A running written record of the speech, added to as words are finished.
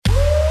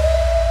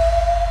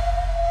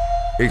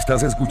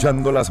Estás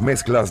escuchando las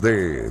mezclas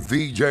de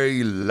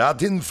DJ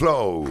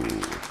LatinFlow.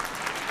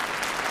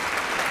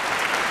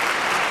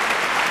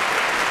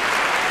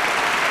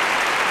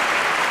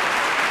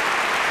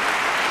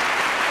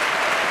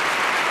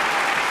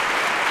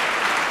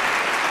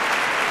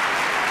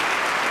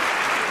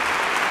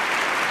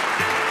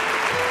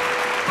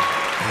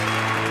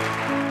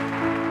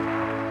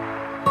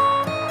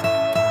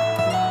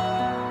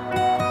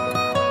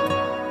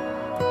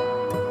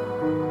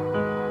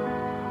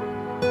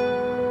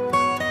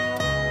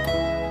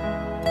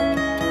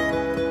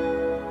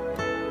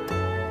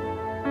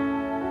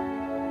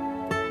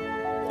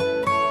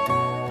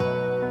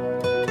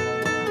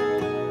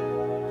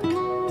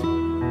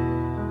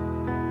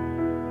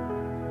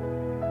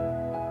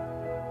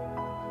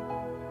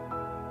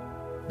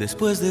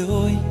 Después de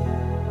hoy,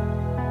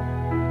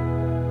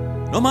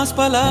 no más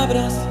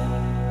palabras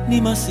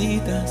ni más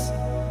citas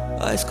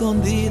a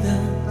escondidas.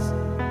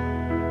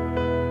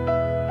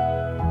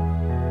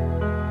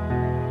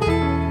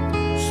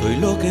 Soy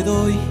lo que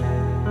doy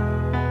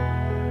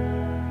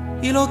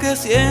y lo que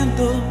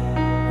siento,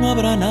 no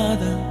habrá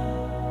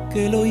nada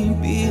que lo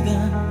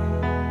impida.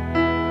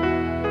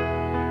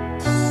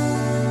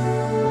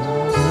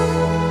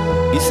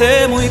 Y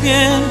sé muy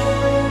bien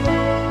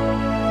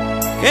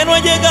que no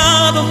he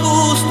llegado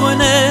justo en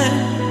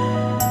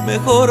el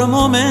mejor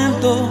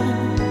momento,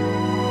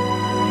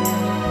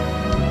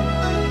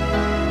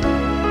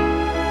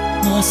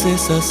 mas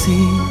es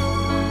así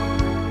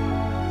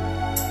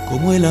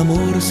como el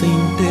amor se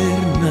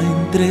interna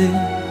entre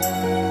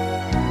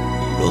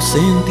los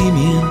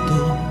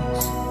sentimientos.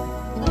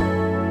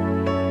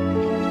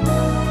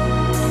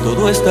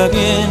 Todo está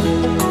bien,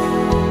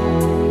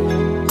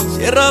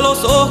 cierra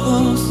los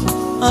ojos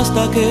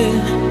hasta que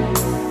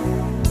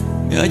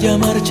me haya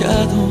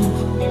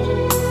marchado.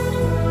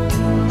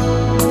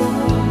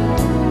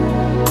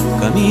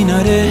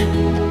 Caminaré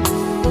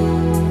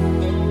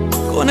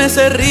con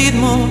ese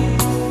ritmo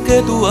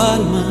que tu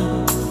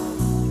alma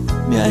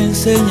me ha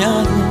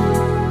enseñado.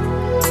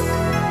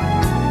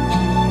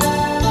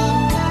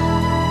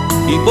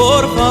 Y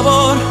por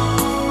favor,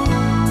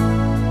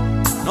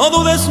 no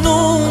dudes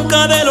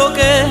nunca de lo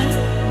que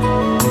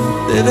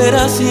de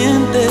veras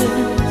sientes.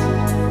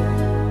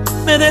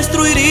 Me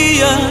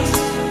destruirías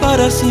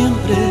para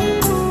siempre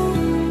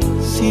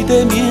si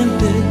te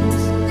mientes.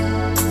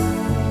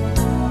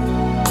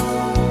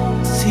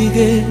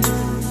 Sigue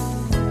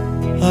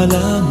al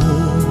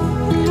amor.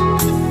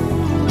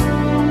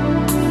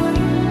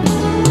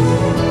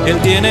 Él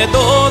tiene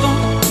todo,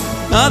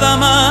 nada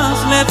más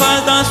le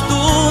faltas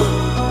tú.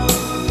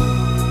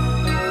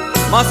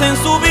 Mas en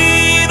su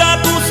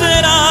vida tú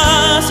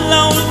serás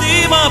la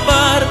última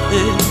parte.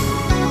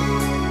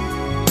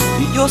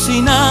 Y yo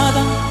sin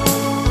nada,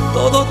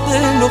 todo te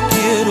lo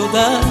quiero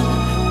dar.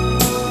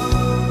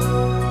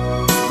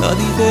 La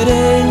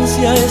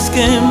diferencia es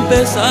que he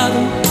empezado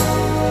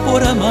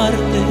por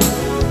amarte.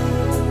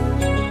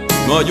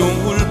 No hay un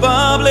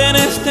culpable en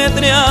este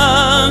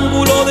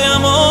triángulo de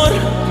amor,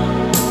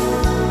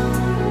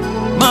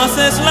 mas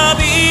es la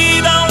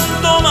vida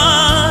un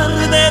tomar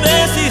de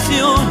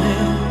decisiones.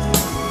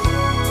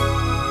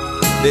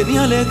 De mi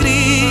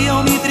alegría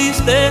o mi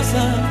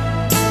tristeza,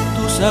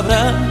 tú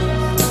sabrás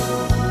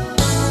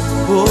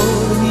por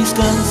mis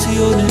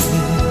canciones.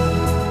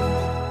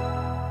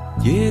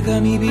 Llega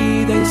mi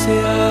vida y se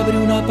abre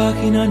una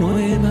página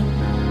nueva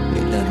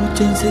en la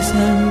lucha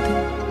incesante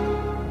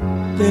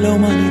de la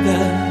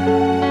humanidad.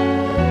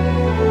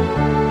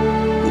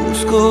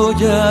 Busco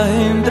ya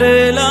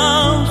entre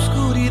la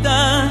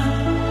oscuridad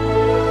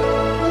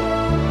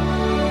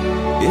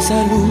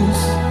esa luz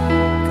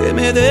que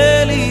me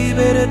dé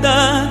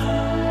libertad.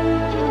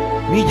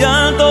 Mi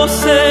llanto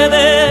se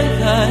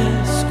deja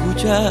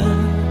escuchar.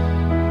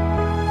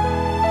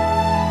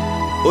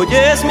 Hoy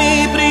es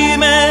mi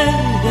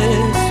primer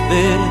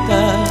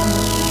despertar.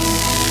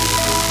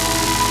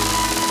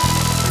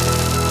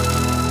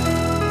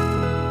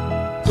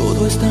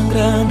 Todo es tan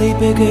grande y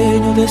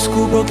pequeño,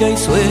 descubro que hay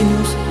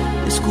sueños,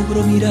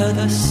 descubro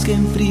miradas que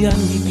enfrían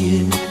mi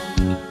piel.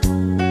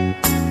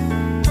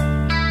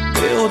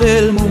 Veo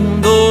del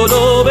mundo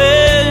lo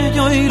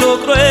bello y lo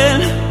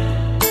cruel.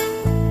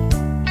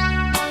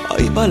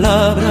 Hay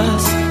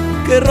palabras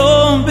que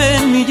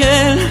rompen mi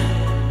hiel,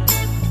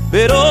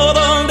 pero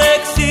donde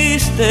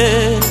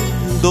existe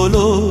el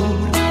dolor,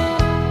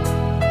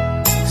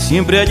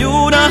 siempre hay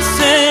una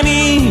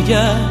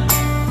semilla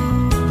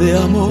de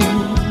amor.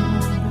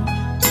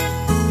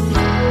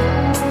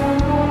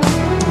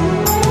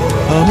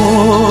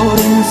 Amor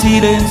en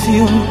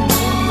silencio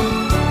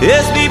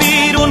es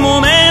vivir un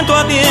momento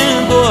a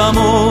tiempo.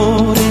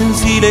 Amor en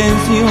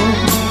silencio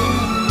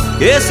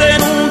es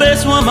en un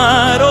beso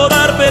amar o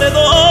dar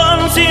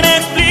perdón sin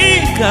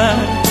explicar.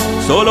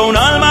 Solo un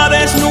alma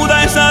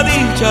desnuda esa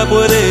dicha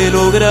puede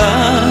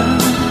lograr.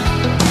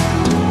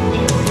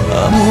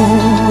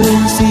 Amor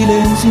en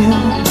silencio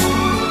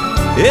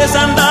es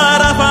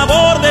andar a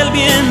favor del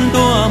viento.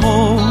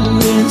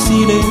 Amor en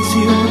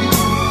silencio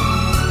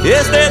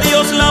es de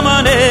Dios la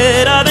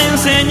manera de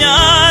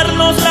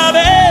enseñarnos la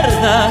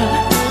verdad.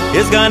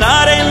 es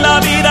ganar en la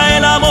vida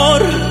el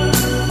amor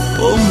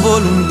con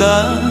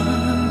voluntad.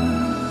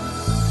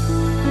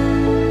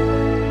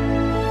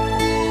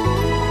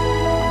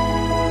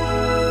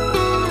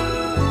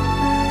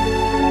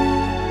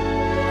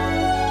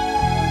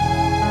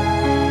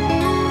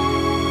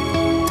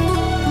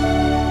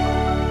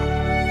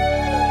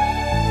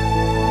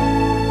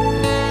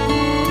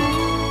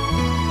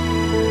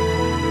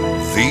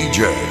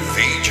 DJ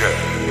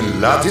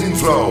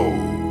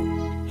LatinFlow.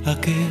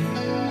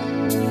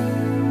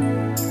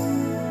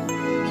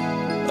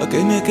 ¿A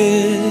qué me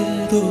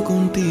quedo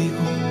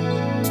contigo?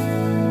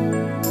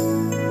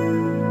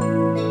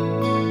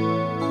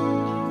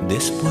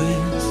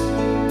 Después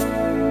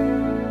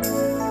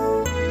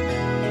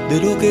de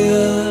lo que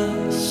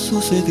ha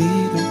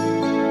sucedido,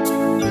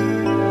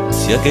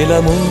 si aquel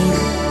amor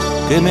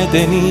que me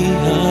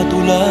tenía a tu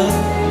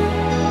lado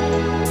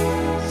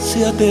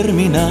se ha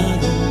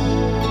terminado,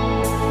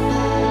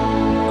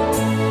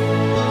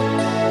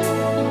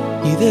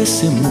 y de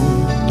ese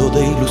mundo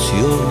de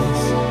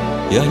ilusiones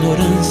y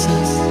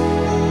añoranzas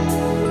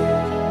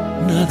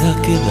nada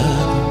ha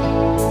quedado.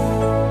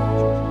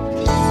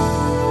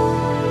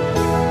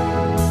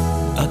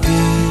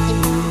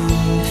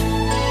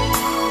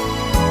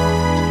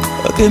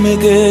 ¿A qué me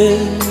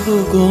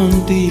quedo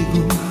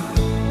contigo?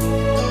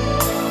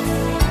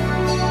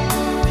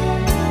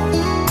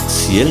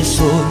 Si el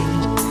sol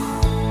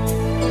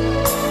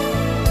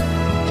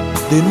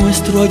de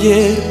nuestro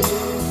ayer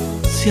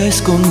se ha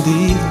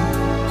escondido,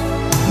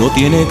 no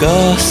tiene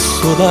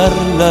caso dar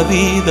la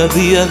vida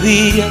día a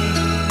día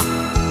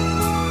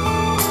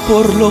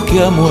por lo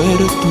que ha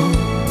muerto,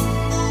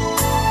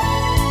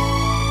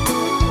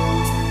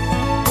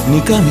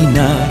 ni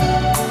caminar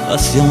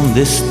hacia un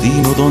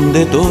destino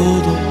donde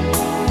todo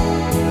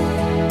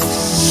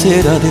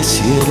será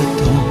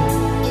desierto.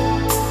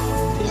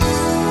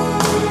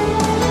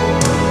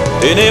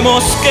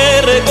 Tenemos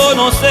que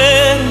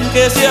reconocer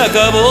que se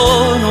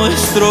acabó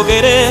nuestro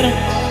querer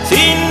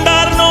sin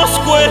darnos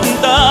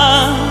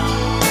cuenta,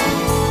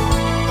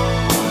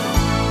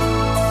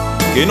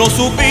 que no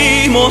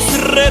supimos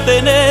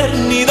retener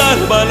ni dar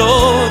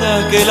valor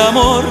a aquel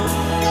amor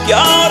que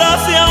ahora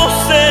se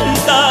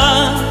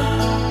ausenta.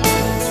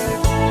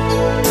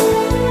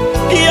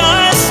 Y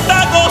a esta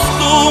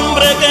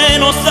costumbre que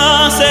nos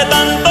hace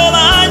tanto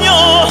daño,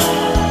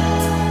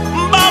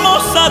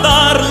 vamos a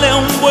darle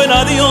un buen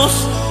adiós.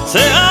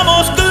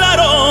 Seamos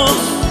claros,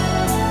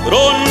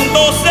 pronto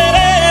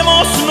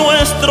seremos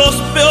nuestros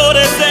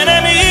peores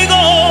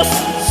enemigos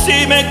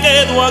si me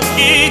quedo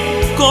aquí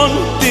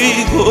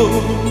contigo.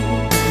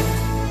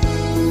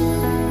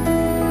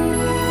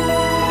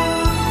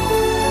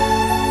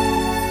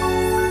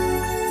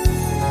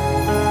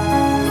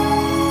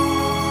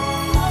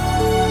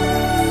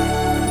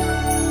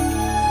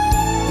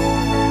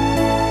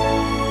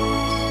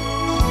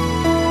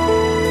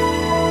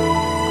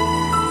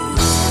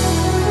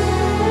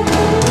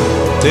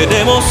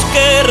 Tenemos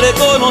que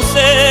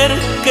reconocer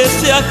que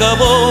se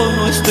acabó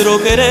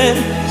nuestro querer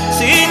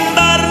sin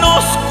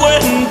darnos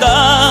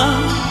cuenta,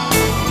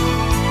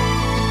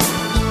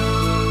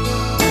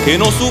 que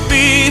no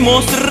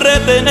supimos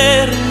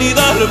retener ni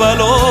dar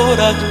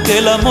valor a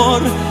aquel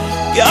amor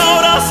que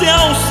ahora se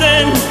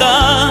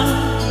ausenta.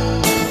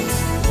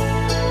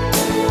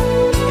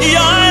 Y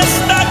a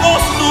esta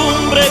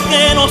costumbre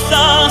que nos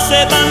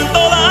hace tanto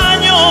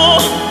daño,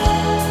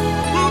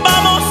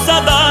 vamos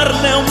a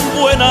darle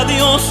un buen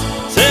adiós.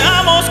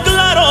 Seamos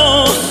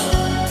claros,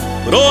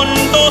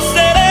 pronto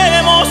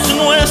seremos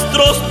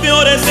nuestros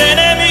peores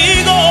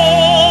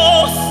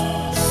enemigos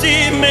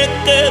si me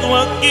quedo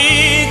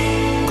aquí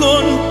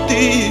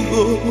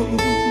contigo.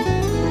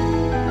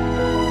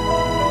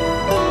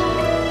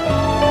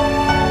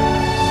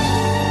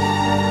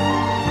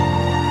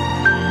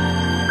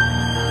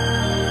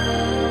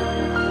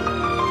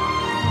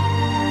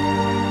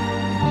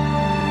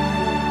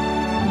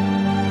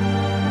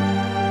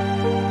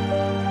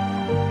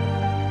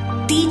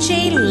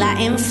 DJ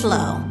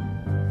LatinFlow.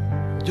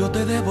 Yo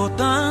te debo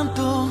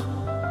tanto,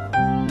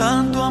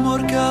 tanto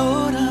amor que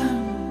ahora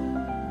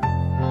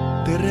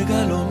te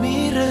regalo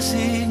mi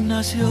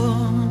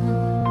resignación.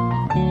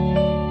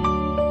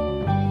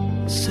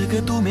 Sé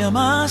que tú me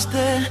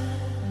amaste,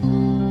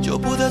 yo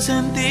pude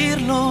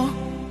sentirlo.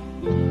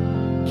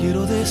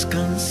 Quiero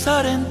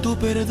descansar en tu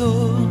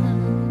perdón.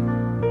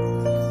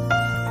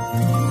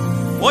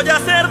 Voy a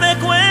hacer de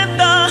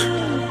cuenta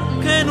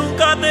que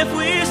nunca te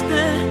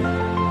fuiste,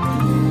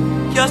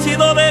 que has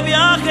ido de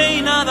viaje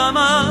y nada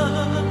más.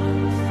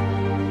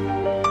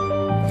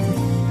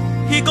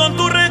 Y con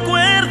tu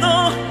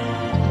recuerdo,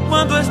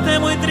 cuando esté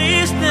muy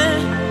triste,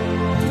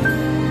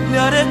 le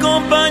haré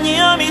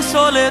compañía a mi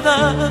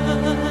soledad.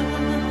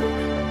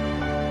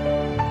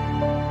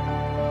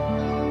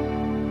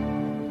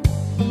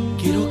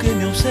 Quiero que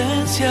mi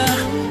ausencia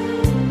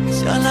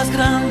sean las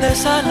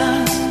grandes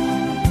alas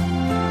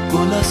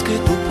con las que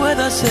tú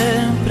puedas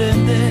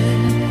emprender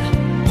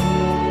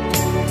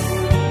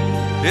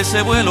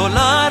ese vuelo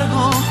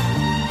largo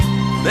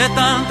de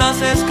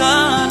tantas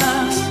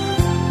escalas,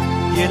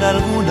 y en en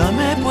alguna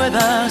me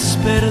puedas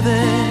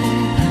perder.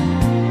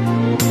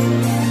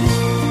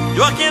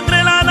 Yo aquí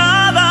entre la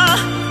nada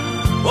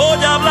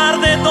voy a hablar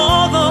de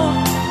todo,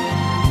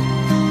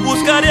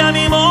 buscaré a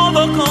mi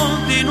modo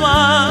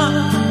continuar.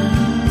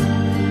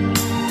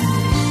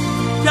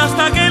 Y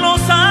hasta que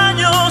los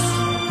años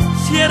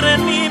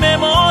cierren mi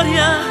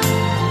memoria,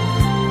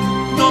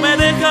 no me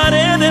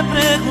dejaré de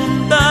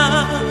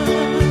preguntar.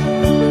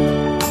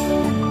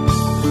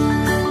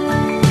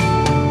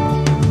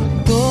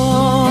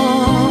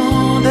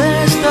 ¿Dónde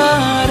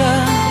estará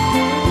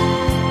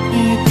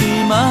mi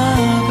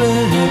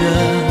primavera?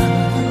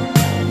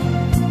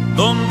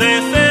 ¿Dónde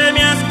se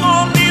me ha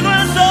escondido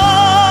el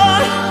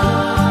sol?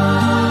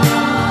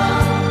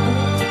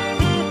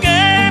 Que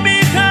mi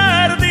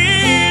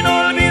jardín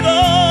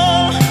olvidó.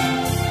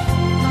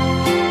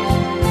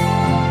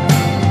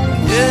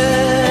 Y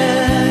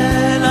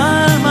el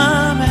alma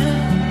me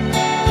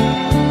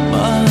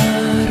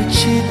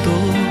marchitó.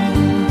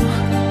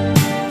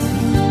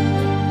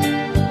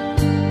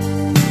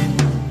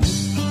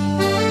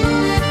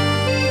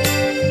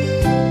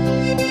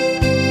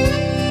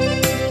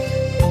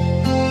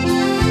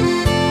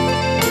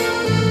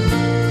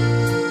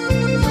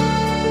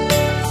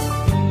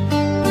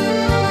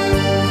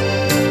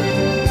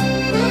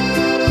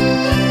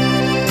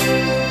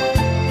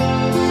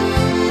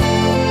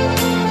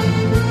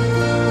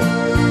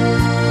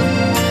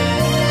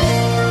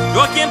 Yo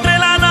aquí entre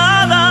la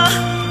nada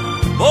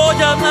voy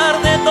a hablar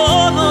de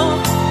todo,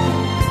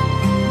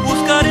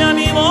 buscaré a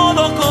mi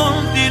modo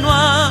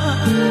continuar.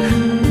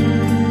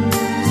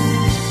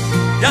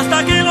 Y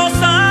hasta que los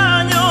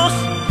años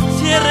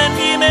cierren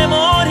mi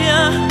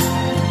memoria,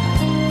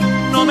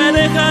 no me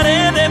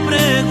dejaré de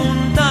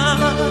preguntar.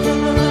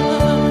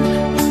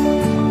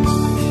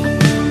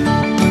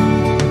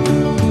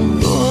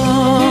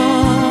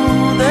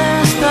 ¿Dónde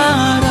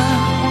estará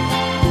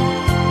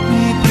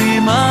mi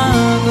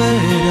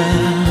primavera?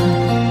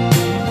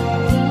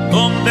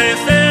 ¿Dónde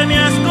se me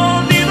ha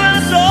escondido el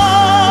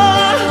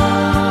sol?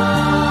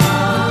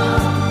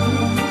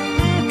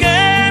 Que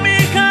mi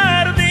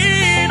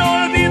jardín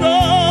olvidó.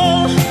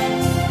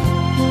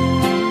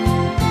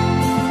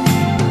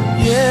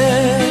 Y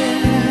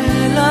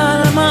el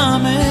alma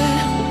me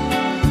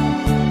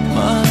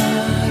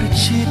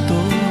marchitó.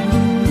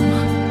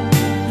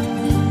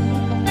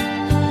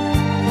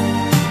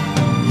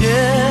 Y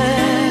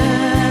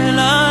el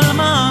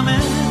alma me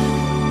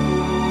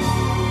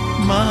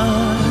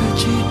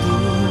marchitó.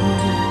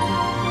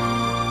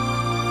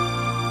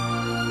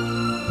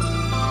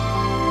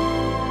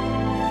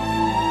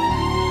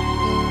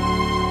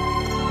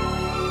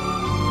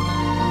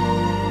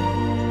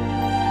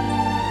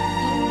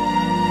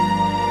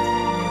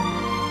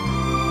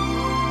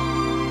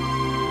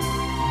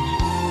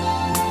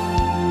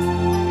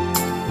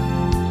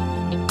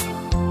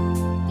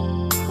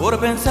 Por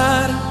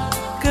pensar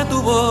que tú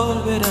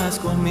volverás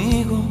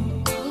conmigo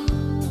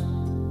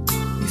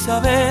y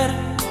saber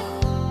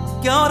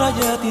que ahora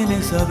ya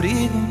tienes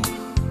abrigo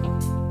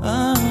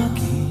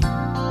aquí.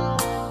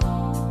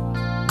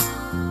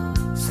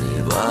 Se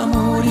va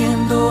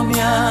muriendo mi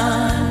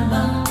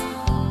alma,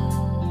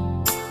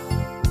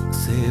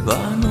 se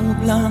va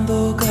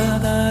nublando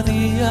cada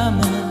día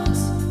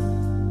más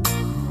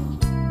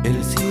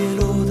el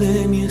cielo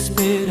de mi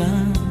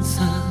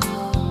esperanza.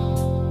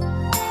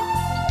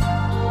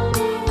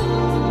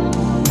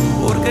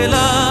 Porque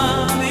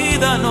la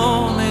vida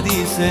no me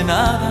dice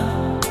nada,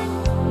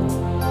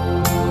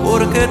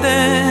 porque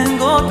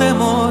tengo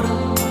temor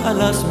a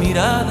las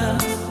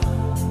miradas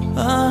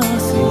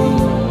así.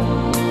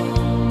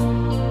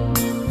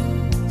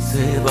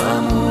 Se va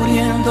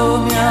muriendo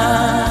mi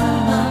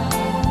alma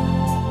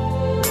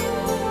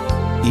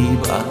y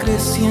va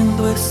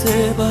creciendo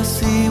ese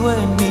vacío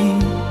en mí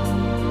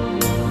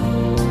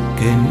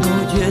que no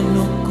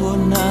lleno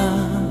con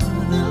nada.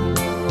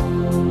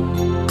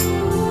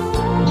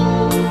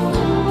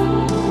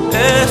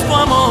 Es tu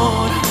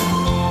amor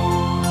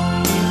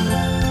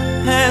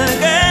el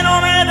que no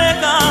me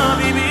deja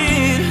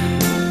vivir,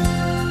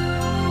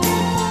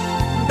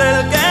 del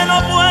que no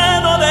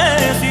puedo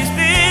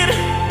desistir,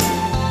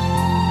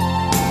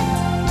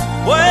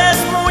 pues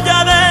muy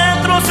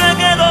adentro se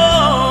quedó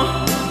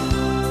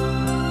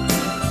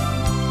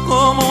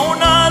como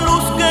una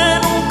luz que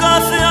nunca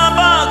se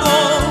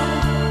apagó,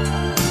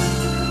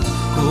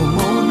 como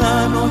una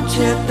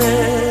noche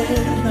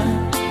eterna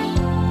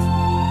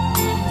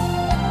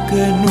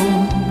que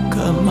nunca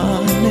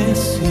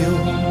amaneció.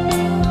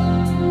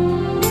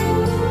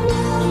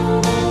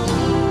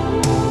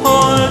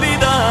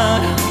 Olvidar,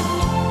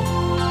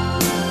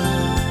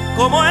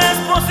 ¿cómo es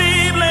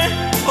posible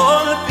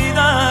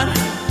olvidar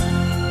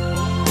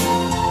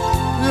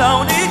la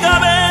única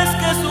vez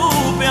que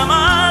supe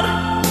amar?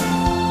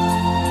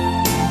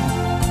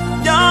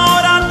 Y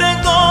ahora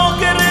tengo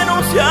que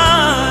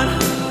renunciar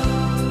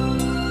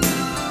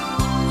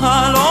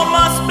a lo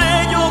más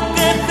bello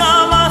que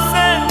jamás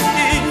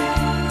sentí,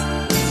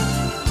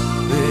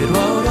 pero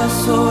ahora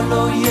solo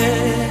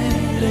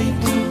hiere y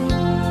tú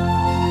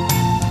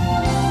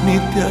ni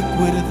te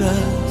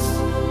acuerdas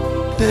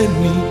de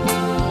mí.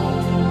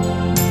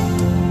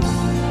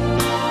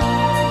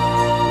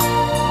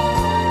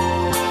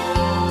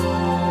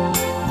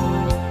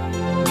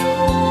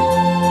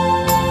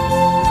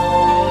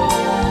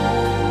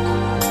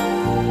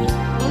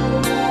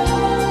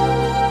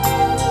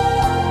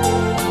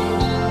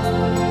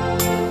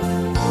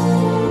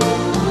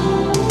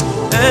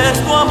 Es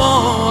tu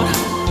amor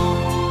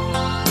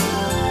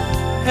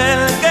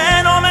el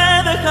que no me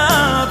deja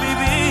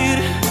vivir,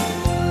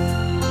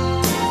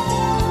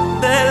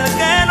 del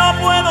que no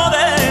puedo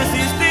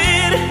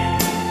desistir,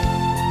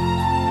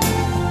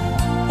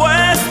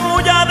 pues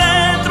muy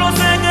adentro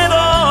se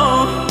quedó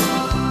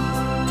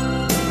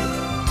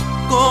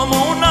como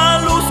una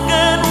luz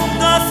que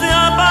nunca se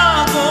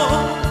apagó,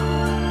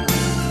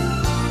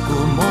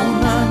 como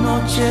una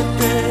noche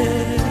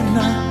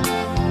eterna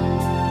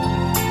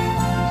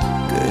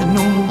que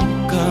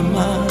nunca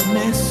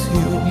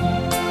amaneció.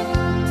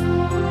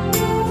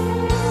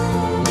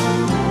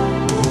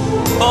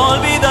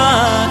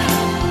 Olvidar,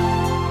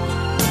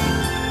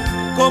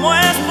 ¿cómo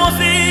es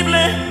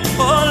posible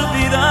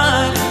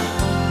olvidar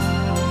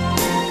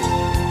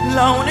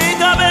la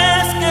única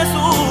vez que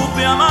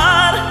supe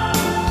amar?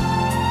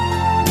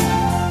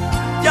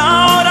 Y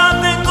ahora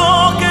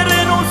tengo que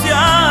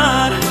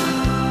renunciar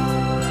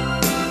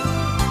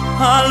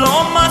a lo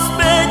más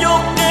bello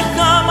que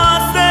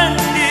jamás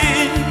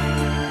sentí,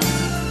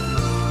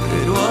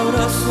 pero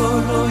ahora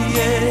solo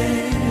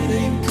hiere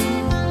y tú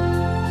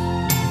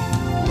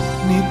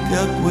ni te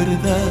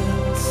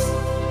acuerdas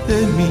de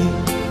mí,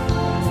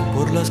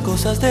 por las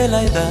cosas de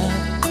la edad,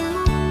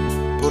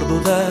 por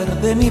dudar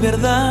de mi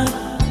verdad,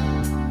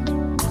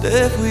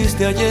 te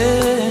fuiste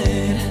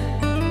ayer.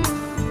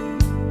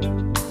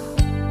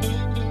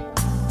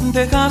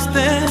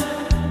 Dejaste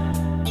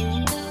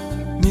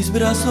mis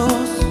brazos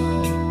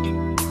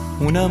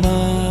un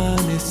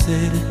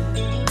amanecer.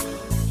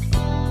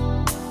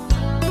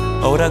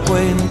 Ahora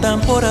cuentan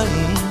por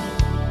ahí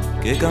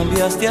que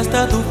cambiaste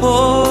hasta tu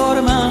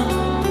forma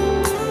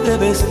de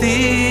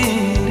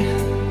vestir,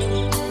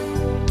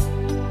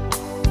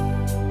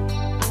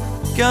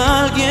 que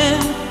a alguien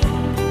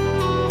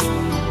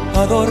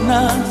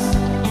adornas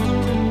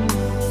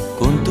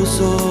con tu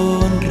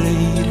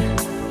sonreír.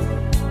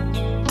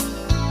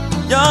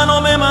 Ya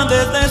no me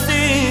mandes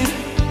decir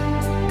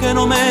que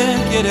no me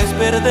quieres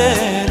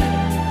perder.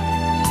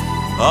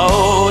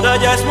 Ahora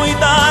ya es muy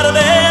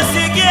tarde,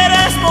 si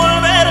quieres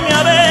volverme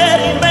a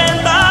ver,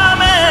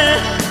 invéntame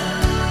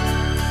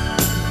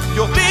y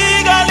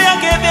oblígale a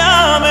que te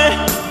ame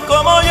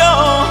como yo.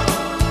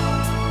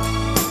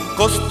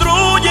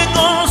 Construye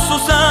con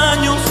sus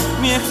años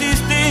mi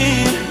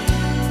existir,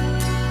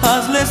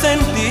 hazle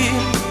sentir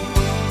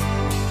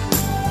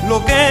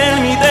lo que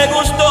en mí te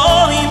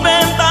gustó,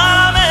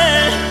 invéntame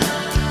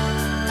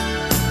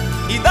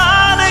y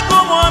dale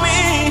como a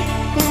mí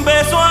un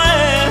beso a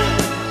él,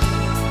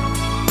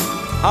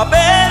 a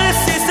ver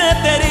si se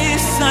te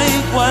eriza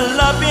igual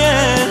la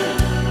piel.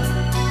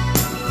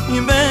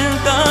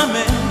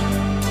 Invéntame,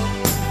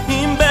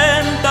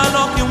 inventa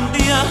lo que un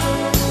día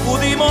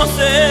pudimos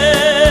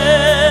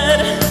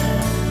ser.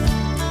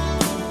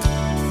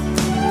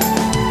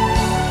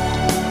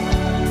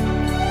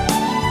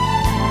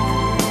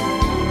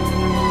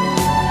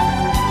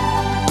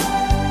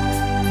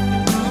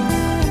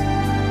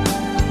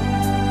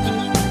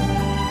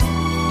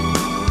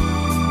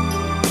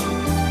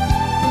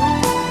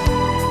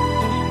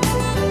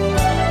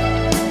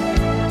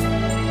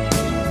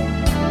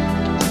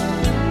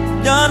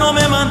 Ya no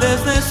me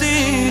mandes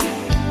decir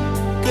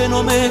que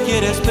no me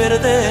quieres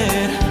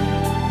perder.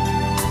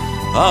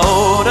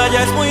 Ahora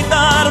ya es muy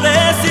tarde,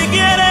 si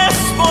quieres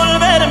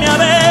volverme a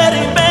ver,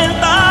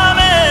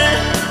 invéntame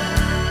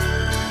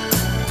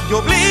y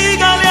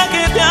oblígale a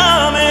que te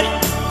ame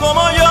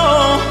como yo.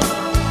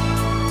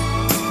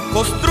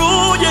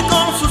 Construye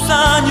con sus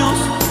años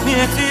mi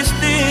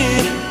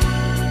existir,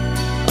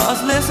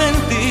 hazle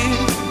sentir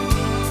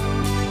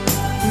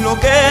lo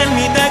que en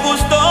mí te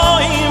gustó,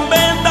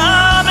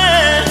 invéntame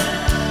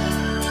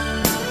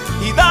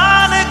y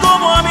dale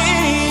como a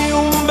mí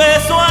un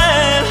beso a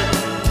él,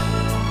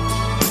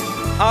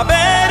 a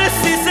ver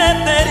si se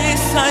te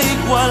eriza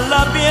igual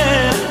la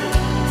piel.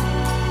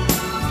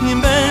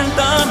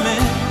 Invéntame,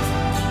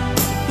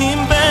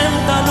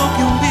 inventa lo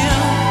que un día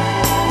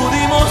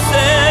pudimos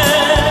ser.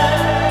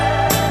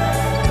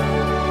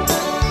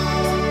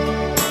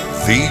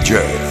 DJ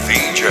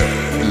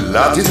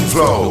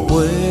LatinFlow. No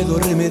puedo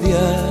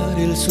remediar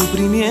el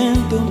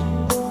sufrimiento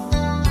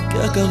que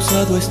ha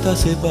causado esta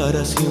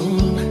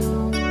separación.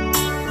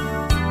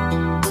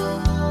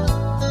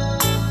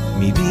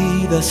 Mi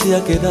vida se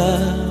ha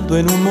quedado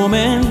en un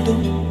momento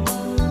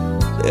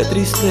de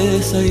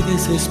tristeza y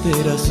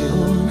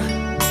desesperación.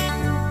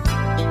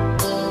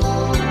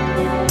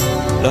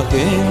 La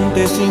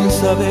gente sin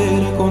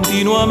saber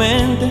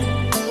continuamente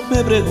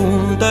me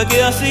pregunta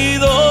qué ha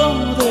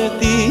sido de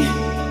ti.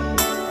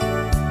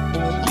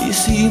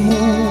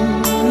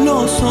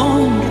 Disimulo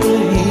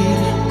sonreír,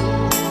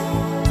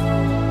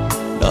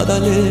 nada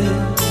les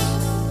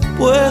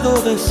puedo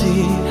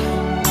decir.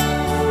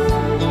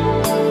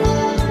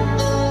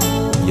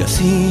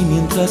 así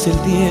mientras el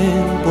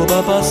tiempo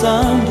va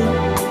pasando,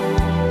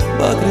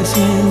 va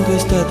creciendo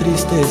esta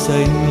tristeza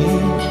en mí.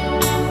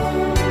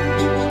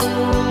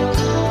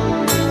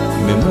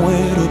 Me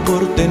muero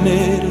por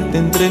tenerte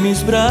entre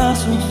mis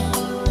brazos,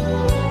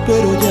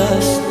 pero ya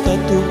hasta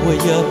tu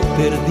huella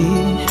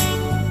perdí.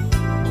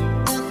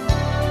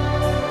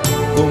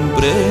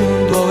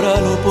 Comprendo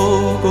ahora lo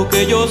poco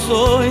que yo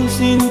soy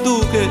sin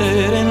tu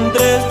querer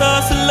entre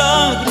estas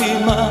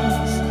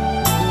lágrimas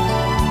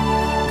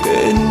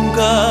que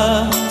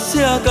nunca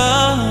se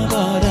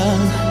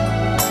acabarán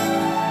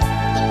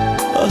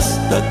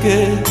hasta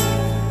que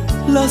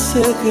las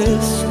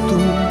seques tú.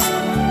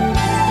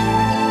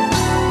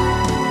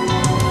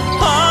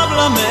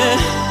 Háblame,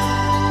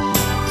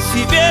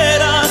 si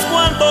vieras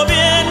cuánto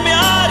bien me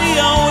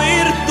haría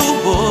oír tu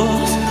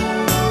voz.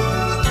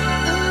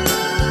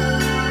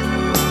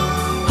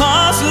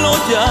 Hazlo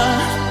ya,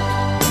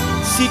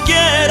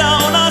 siquiera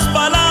unas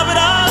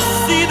palabras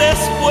y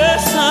después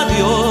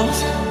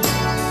adiós.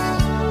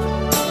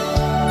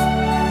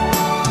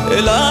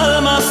 El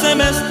alma se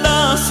me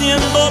está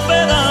haciendo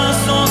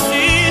pedazos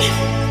y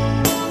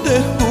te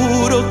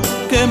juro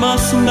que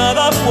más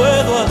nada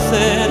puedo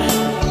hacer.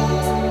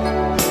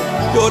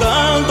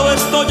 Llorando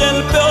estoy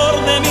el peor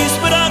de mis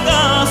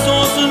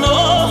fracasos.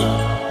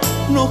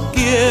 No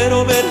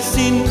quiero ver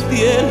sin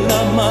ti el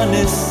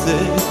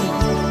amanecer.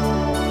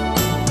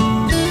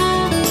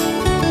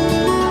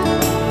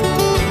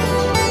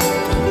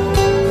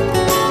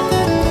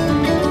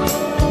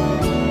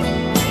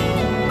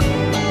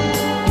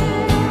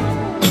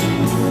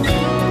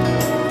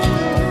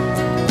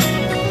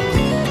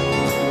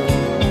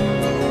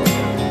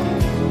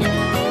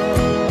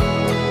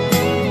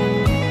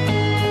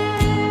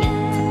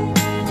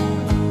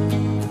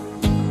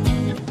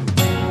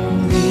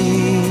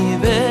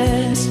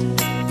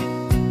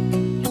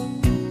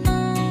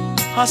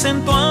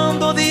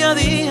 Acentuando día a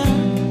día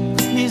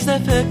mis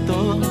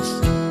defectos,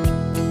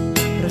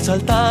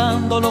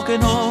 resaltando lo que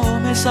no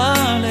me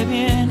sale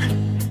bien,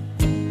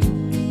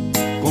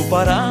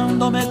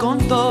 comparándome con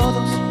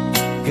todos,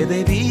 que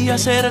debía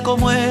ser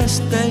como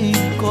este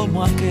y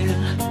como aquel.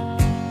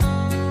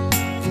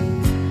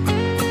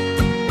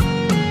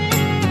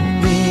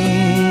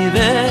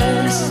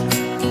 Vives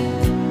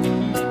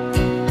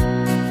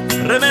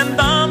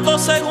remendando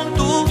según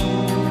tú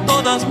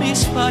todas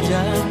mis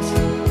fallas,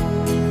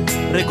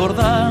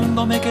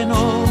 recordándome que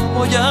no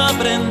voy a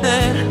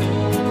aprender,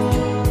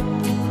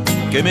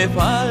 que me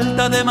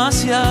falta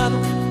demasiado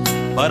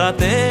para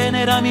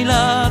tener a mi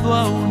lado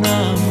a una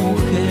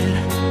mujer.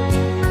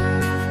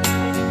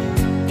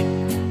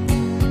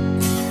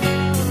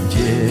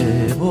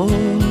 Llevo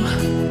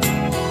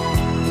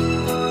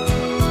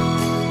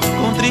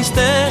con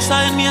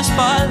tristeza en mi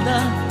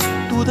espalda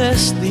tu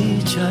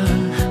desdicha.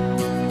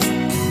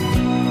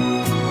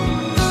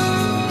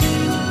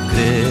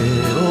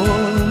 Creo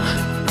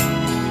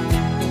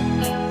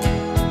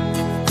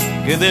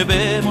que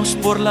debemos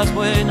por las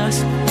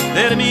buenas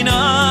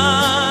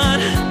terminar.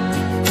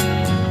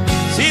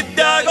 Si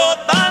te hago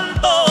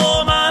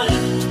tanto mal,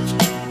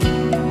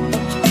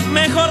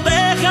 mejor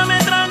déjame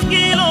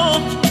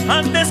tranquilo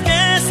antes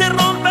que se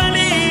rompa el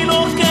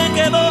hilo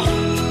que quedó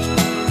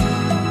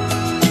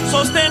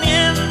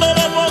sosteniendo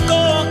lo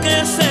poco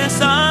que se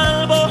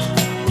salvó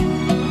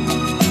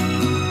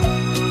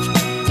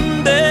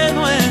de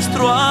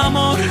nuestro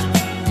amor.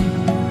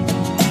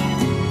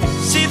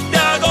 Si te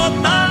hago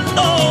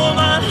tanto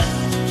mal,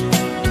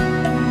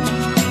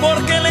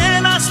 porque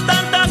le das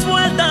tantas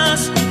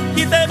vueltas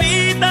y te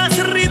evitas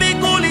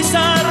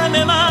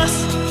ridiculizarme más,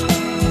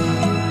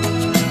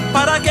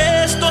 para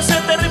que esto se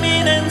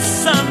termine en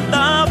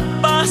santa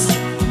paz.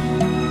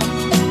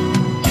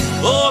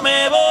 O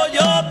me voy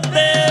o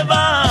te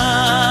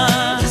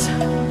vas.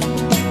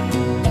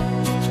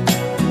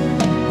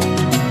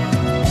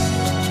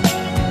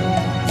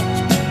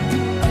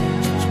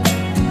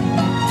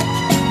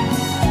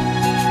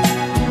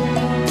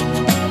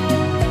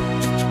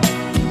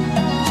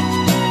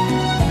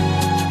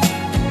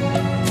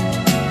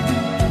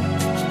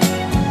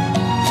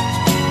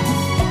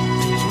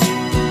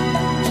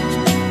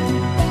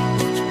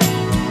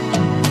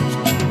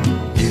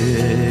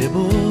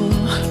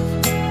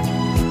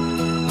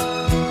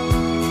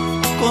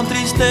 Con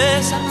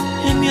tristeza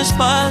en mi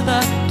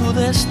espalda tu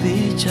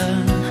desdicha.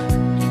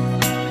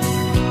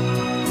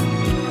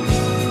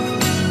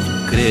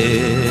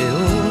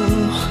 Creo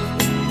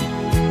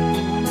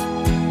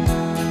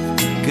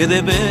que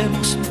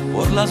debemos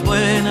por las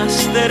buenas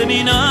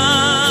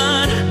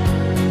terminar.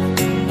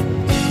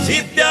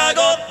 Si te